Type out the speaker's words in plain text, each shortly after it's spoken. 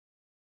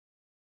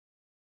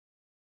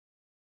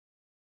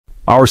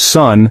Our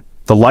sun,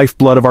 the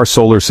lifeblood of our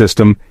solar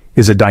system,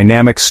 is a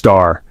dynamic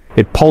star.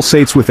 It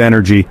pulsates with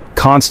energy,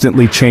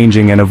 constantly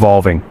changing and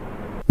evolving.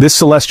 This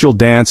celestial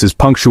dance is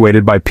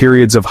punctuated by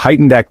periods of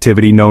heightened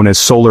activity known as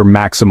solar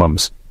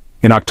maximums.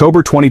 In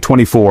October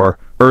 2024,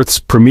 Earth's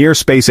premier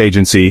space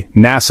agency,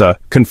 NASA,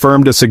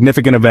 confirmed a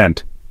significant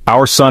event.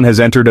 Our sun has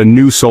entered a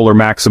new solar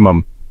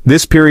maximum.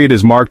 This period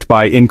is marked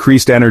by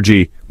increased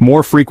energy,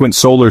 more frequent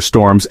solar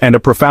storms, and a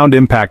profound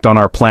impact on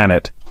our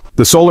planet.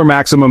 The solar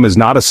maximum is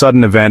not a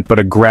sudden event but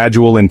a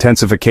gradual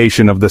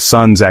intensification of the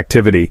sun's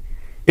activity.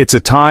 It's a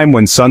time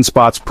when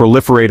sunspots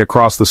proliferate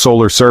across the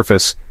solar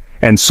surface,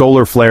 and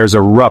solar flares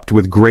erupt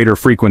with greater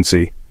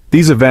frequency.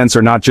 These events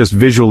are not just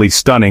visually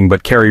stunning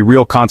but carry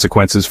real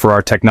consequences for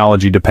our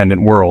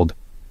technology-dependent world.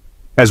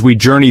 As we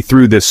journey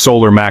through this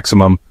solar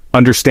maximum,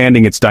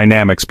 understanding its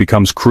dynamics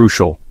becomes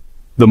crucial.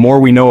 The more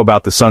we know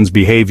about the sun's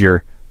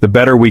behavior, the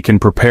better we can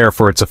prepare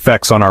for its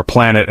effects on our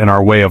planet and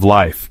our way of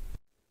life.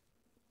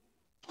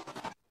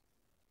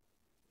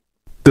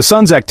 The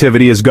sun's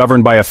activity is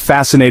governed by a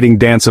fascinating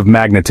dance of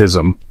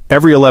magnetism.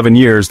 Every 11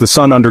 years, the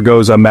sun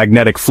undergoes a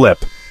magnetic flip,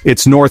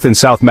 its north and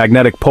south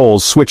magnetic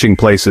poles switching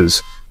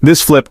places.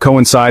 This flip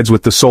coincides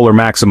with the solar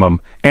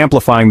maximum,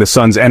 amplifying the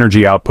sun's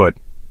energy output.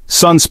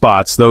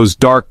 Sunspots, those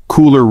dark,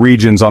 cooler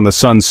regions on the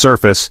sun's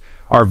surface,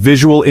 are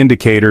visual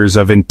indicators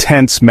of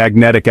intense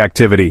magnetic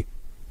activity.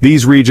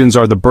 These regions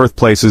are the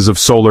birthplaces of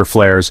solar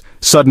flares,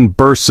 sudden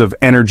bursts of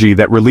energy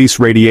that release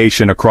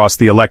radiation across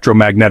the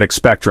electromagnetic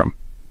spectrum.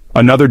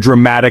 Another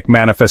dramatic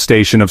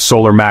manifestation of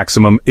solar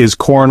maximum is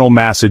coronal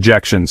mass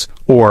ejections,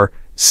 or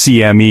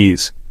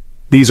CMEs.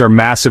 These are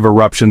massive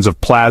eruptions of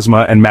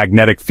plasma and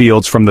magnetic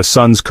fields from the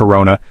sun's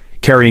corona,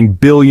 carrying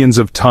billions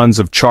of tons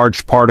of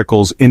charged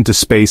particles into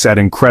space at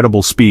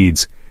incredible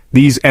speeds.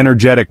 These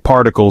energetic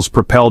particles,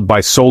 propelled by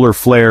solar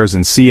flares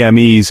and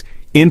CMEs,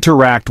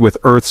 interact with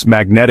Earth's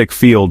magnetic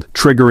field,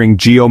 triggering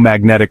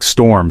geomagnetic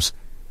storms.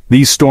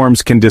 These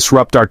storms can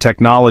disrupt our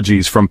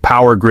technologies from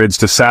power grids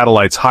to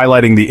satellites,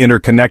 highlighting the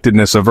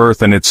interconnectedness of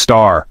Earth and its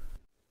star.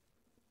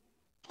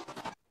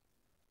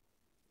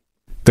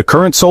 The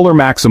current solar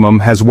maximum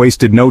has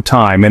wasted no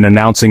time in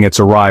announcing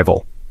its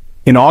arrival.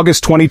 In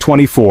August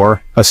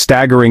 2024, a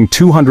staggering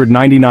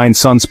 299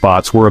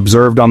 sunspots were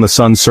observed on the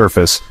sun's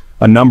surface,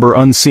 a number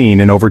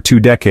unseen in over 2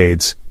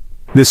 decades.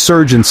 This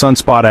surge in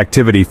sunspot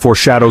activity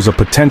foreshadows a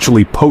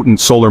potentially potent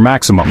solar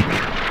maximum.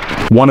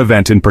 One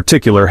event in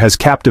particular has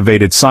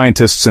captivated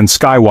scientists and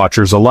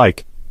skywatchers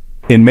alike.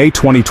 In May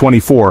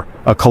 2024,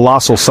 a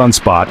colossal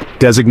sunspot,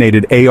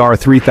 designated AR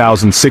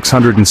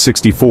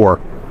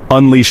 3664,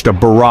 unleashed a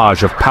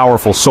barrage of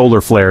powerful solar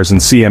flares and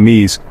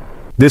CMEs.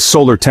 This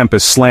solar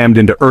tempest slammed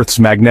into Earth's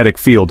magnetic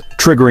field,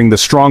 triggering the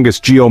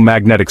strongest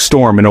geomagnetic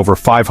storm in over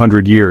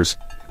 500 years.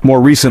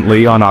 More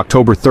recently, on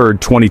October 3,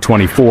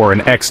 2024, an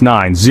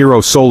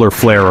X9 solar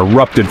flare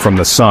erupted from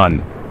the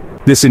sun.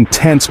 This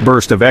intense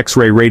burst of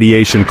X-ray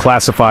radiation,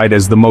 classified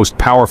as the most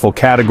powerful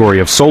category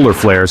of solar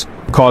flares,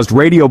 caused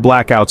radio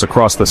blackouts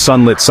across the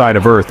sunlit side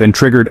of Earth and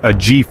triggered a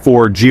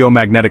G4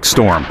 geomagnetic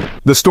storm.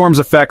 The storm's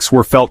effects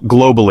were felt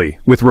globally,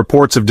 with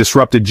reports of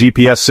disrupted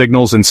GPS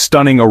signals and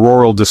stunning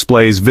auroral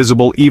displays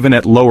visible even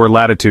at lower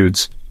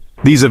latitudes.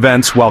 These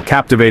events, while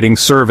captivating,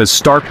 serve as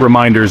stark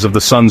reminders of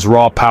the sun's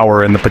raw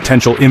power and the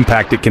potential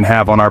impact it can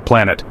have on our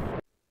planet.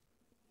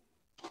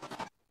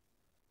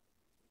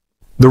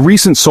 The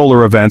recent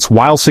solar events,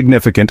 while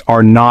significant,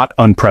 are not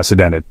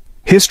unprecedented.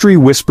 History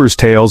whispers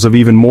tales of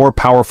even more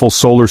powerful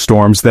solar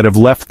storms that have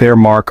left their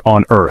mark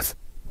on Earth.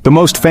 The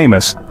most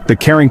famous, the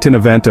Carrington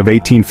event of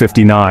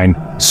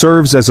 1859,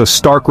 serves as a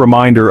stark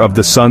reminder of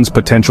the sun's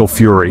potential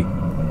fury.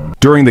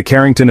 During the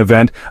Carrington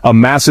event, a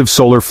massive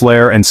solar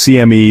flare and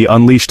CME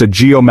unleashed a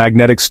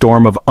geomagnetic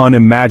storm of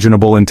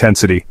unimaginable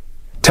intensity.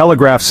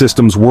 Telegraph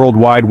systems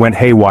worldwide went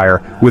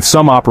haywire, with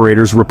some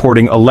operators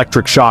reporting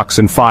electric shocks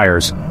and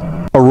fires.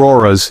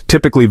 Auroras,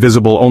 typically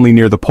visible only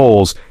near the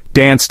poles,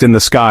 danced in the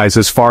skies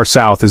as far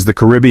south as the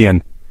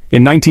Caribbean.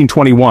 In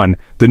 1921,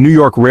 the New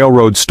York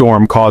Railroad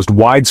storm caused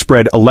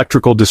widespread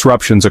electrical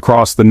disruptions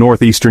across the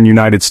northeastern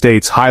United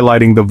States,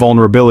 highlighting the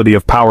vulnerability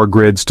of power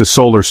grids to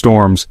solar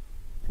storms.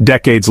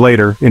 Decades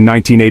later, in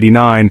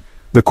 1989,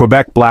 the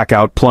Quebec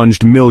blackout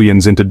plunged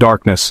millions into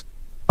darkness,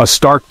 a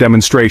stark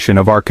demonstration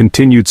of our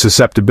continued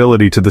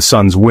susceptibility to the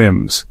sun's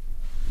whims.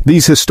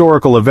 These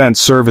historical events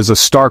serve as a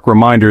stark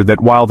reminder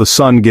that while the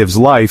sun gives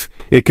life,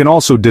 it can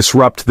also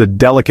disrupt the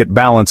delicate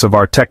balance of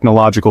our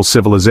technological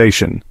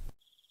civilization.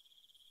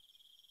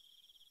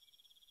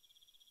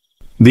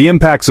 The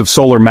impacts of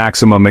solar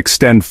maximum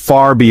extend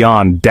far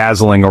beyond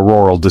dazzling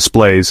auroral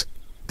displays.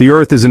 The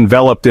Earth is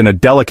enveloped in a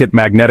delicate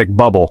magnetic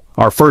bubble,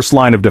 our first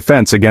line of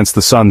defense against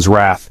the sun's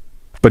wrath.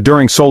 But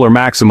during solar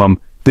maximum,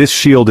 this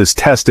shield is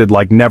tested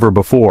like never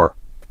before.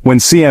 When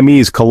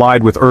CMEs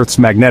collide with Earth's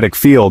magnetic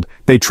field,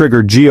 they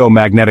trigger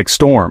geomagnetic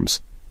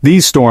storms.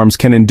 These storms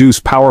can induce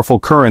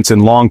powerful currents in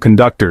long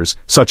conductors,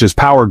 such as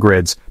power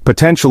grids,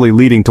 potentially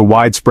leading to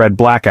widespread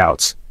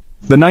blackouts.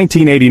 The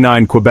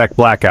 1989 Quebec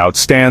blackout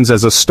stands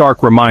as a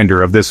stark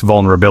reminder of this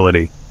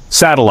vulnerability.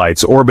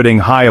 Satellites orbiting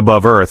high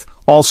above Earth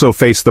also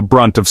face the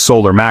brunt of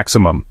solar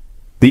maximum.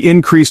 The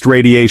increased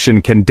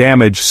radiation can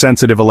damage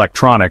sensitive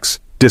electronics,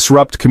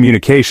 disrupt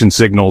communication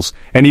signals,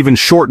 and even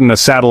shorten a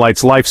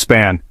satellite's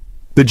lifespan.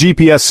 The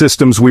GPS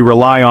systems we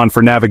rely on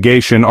for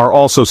navigation are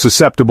also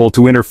susceptible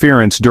to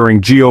interference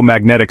during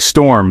geomagnetic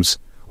storms.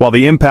 While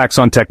the impacts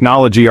on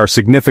technology are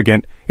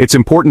significant, it's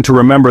important to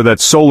remember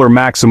that solar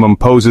maximum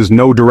poses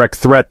no direct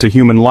threat to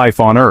human life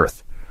on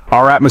Earth.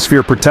 Our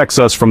atmosphere protects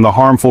us from the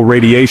harmful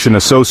radiation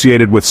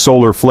associated with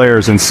solar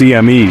flares and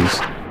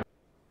CMEs.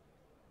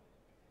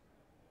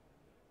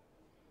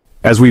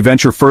 As we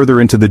venture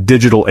further into the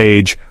digital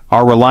age,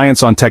 our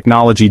reliance on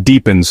technology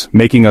deepens,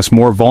 making us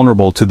more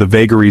vulnerable to the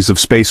vagaries of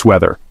space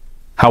weather.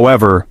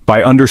 However,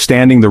 by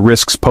understanding the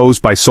risks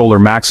posed by solar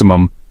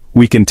maximum,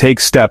 we can take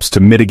steps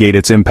to mitigate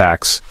its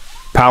impacts.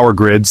 Power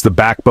grids, the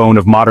backbone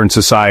of modern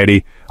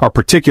society, are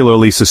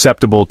particularly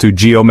susceptible to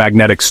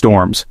geomagnetic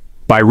storms.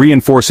 By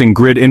reinforcing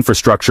grid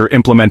infrastructure,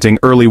 implementing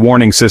early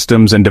warning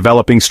systems, and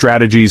developing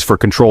strategies for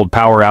controlled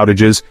power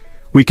outages,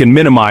 we can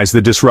minimize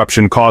the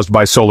disruption caused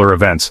by solar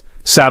events.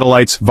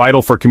 Satellites,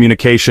 vital for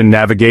communication,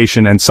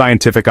 navigation, and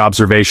scientific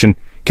observation,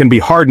 can be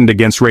hardened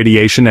against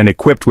radiation and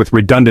equipped with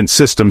redundant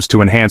systems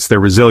to enhance their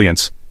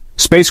resilience.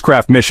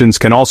 Spacecraft missions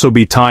can also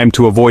be timed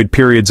to avoid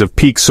periods of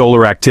peak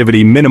solar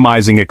activity,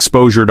 minimizing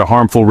exposure to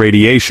harmful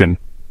radiation.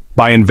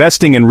 By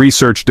investing in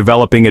research,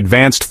 developing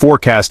advanced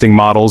forecasting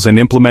models, and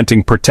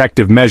implementing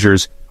protective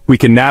measures, we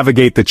can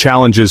navigate the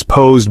challenges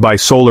posed by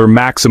solar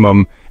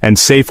maximum and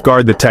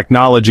safeguard the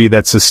technology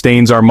that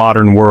sustains our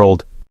modern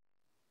world.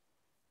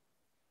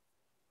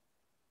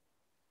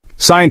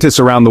 Scientists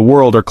around the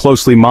world are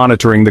closely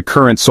monitoring the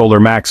current solar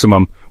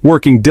maximum,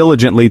 working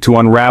diligently to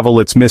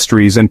unravel its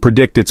mysteries and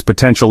predict its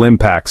potential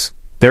impacts.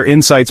 Their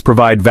insights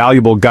provide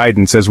valuable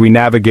guidance as we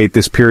navigate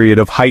this period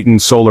of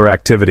heightened solar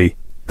activity.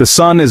 The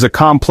Sun is a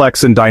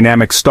complex and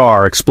dynamic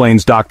star,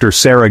 explains Dr.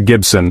 Sarah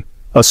Gibson,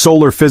 a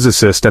solar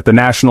physicist at the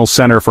National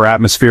Center for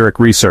Atmospheric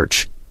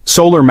Research.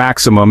 Solar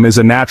maximum is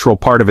a natural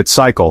part of its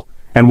cycle,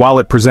 and while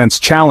it presents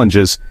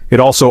challenges, it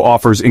also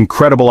offers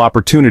incredible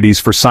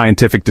opportunities for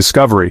scientific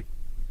discovery.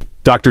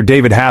 Dr.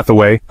 David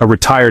Hathaway, a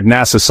retired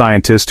NASA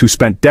scientist who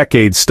spent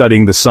decades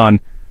studying the Sun,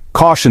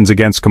 cautions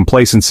against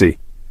complacency.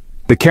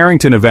 The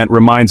Carrington event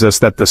reminds us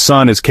that the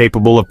Sun is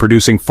capable of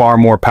producing far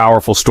more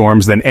powerful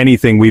storms than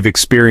anything we've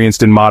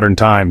experienced in modern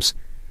times.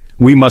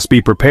 We must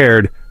be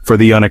prepared for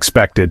the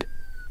unexpected.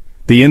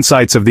 The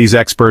insights of these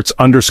experts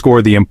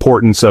underscore the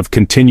importance of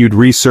continued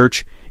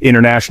research,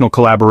 international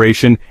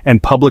collaboration,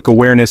 and public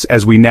awareness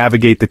as we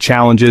navigate the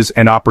challenges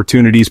and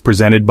opportunities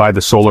presented by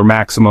the solar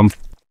maximum.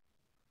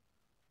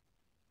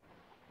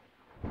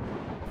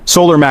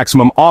 Solar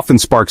maximum often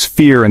sparks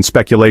fear and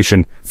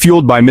speculation,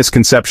 fueled by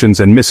misconceptions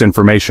and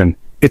misinformation.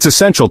 It's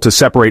essential to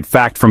separate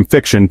fact from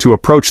fiction to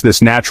approach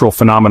this natural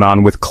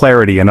phenomenon with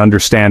clarity and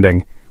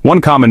understanding.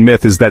 One common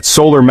myth is that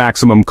solar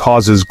maximum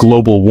causes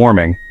global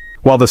warming.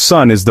 While the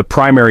Sun is the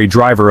primary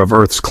driver of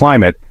Earth's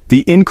climate,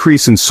 the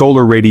increase in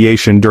solar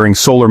radiation during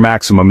solar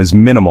maximum is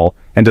minimal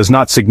and does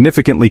not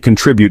significantly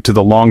contribute to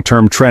the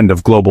long-term trend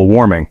of global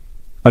warming.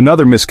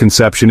 Another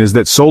misconception is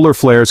that solar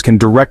flares can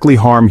directly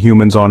harm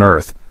humans on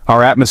Earth.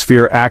 Our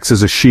atmosphere acts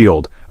as a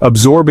shield,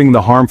 absorbing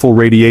the harmful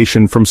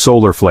radiation from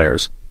solar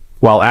flares.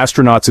 While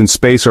astronauts in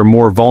space are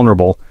more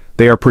vulnerable,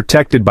 they are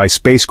protected by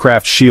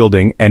spacecraft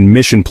shielding and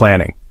mission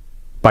planning.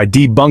 By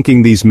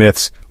debunking these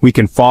myths, we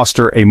can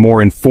foster a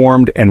more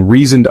informed and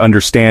reasoned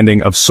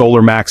understanding of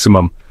solar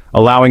maximum,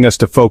 allowing us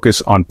to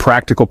focus on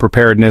practical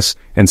preparedness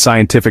and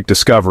scientific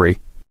discovery.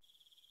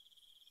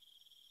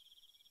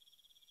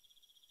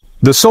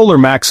 The solar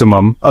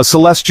maximum, a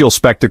celestial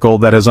spectacle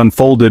that has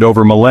unfolded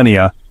over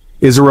millennia,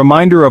 is a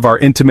reminder of our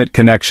intimate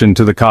connection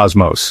to the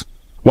cosmos.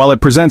 While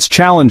it presents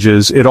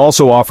challenges, it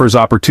also offers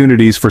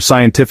opportunities for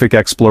scientific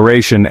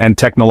exploration and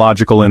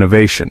technological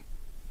innovation.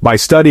 By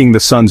studying the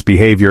Sun's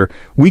behavior,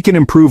 we can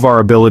improve our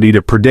ability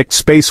to predict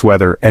space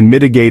weather and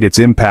mitigate its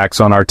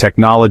impacts on our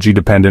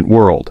technology-dependent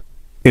world.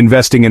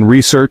 Investing in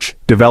research,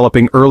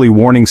 developing early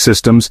warning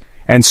systems,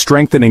 and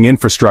strengthening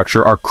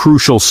infrastructure are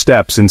crucial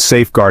steps in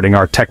safeguarding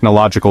our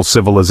technological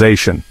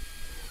civilization.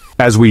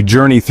 As we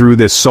journey through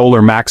this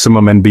solar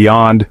maximum and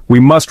beyond, we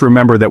must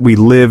remember that we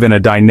live in a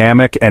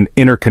dynamic and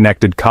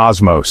interconnected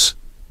cosmos.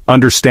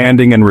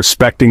 Understanding and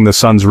respecting the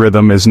Sun's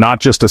rhythm is not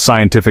just a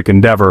scientific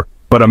endeavor,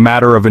 but a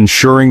matter of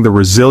ensuring the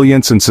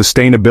resilience and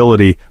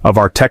sustainability of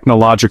our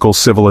technological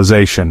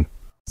civilization.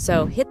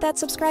 So hit that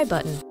subscribe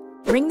button,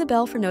 ring the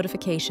bell for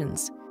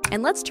notifications,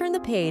 and let's turn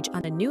the page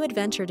on a new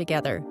adventure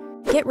together.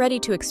 Get ready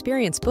to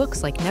experience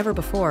books like never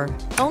before,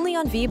 only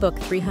on VBook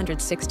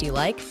 360.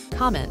 Like,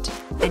 comment,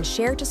 and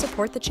share to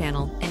support the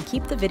channel and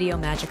keep the video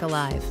magic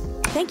alive.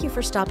 Thank you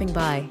for stopping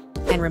by.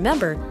 And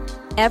remember,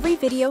 every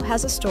video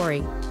has a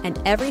story, and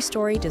every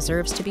story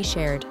deserves to be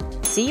shared.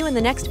 See you in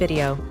the next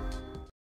video.